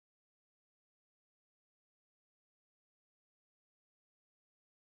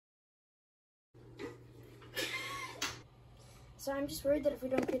So I'm just worried that if we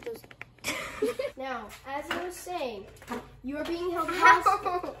don't get those... Now, as I was saying, you are being held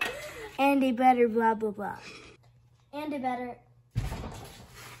hostage. And a better blah, blah, blah. And a better...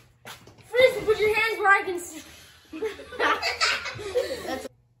 Frizz, put your hands where I can see.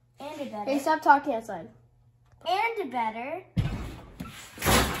 And a better... Hey, stop talking outside. And a better...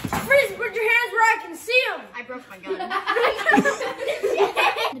 Frizz, put your hands where I can see them. I broke my gun.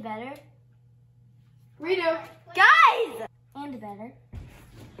 And a better... Rito. Guys! And a better...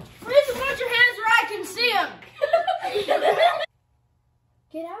 Frizz, put your hands where I can see them.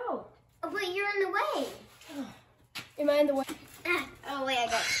 Get out. Oh, wait, you're in the way. Am I in the way? Oh, wait, I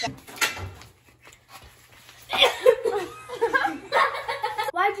got stuck.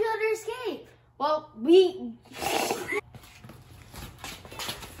 Why'd you let her escape? Well, we...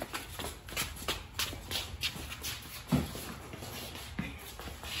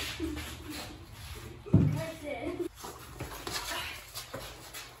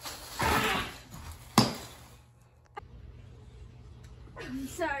 I'm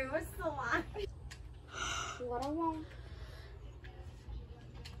sorry, what's the line? What I want.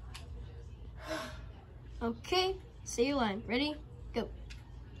 Okay, say your line. Ready? Go.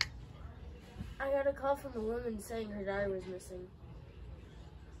 I got a call from a woman saying her daughter was missing.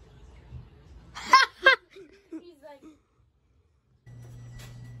 He's like...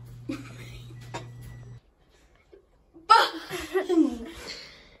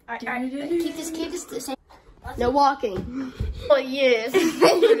 Alright, keep this the same. no walking. Oh, yes.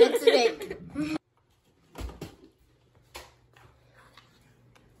 That's it.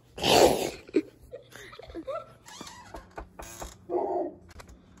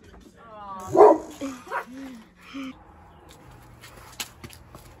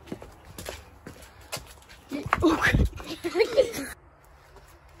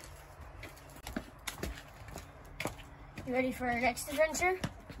 You ready for our next adventure?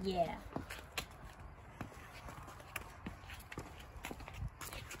 Yeah.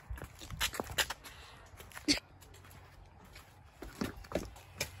 You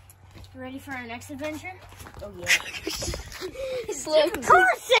ready for our next adventure? Oh yeah. Slipped.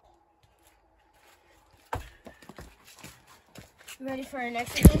 You ready for our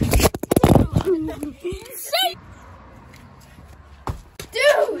next adventure?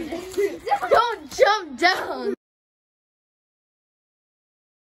 Dude! Don't jump down!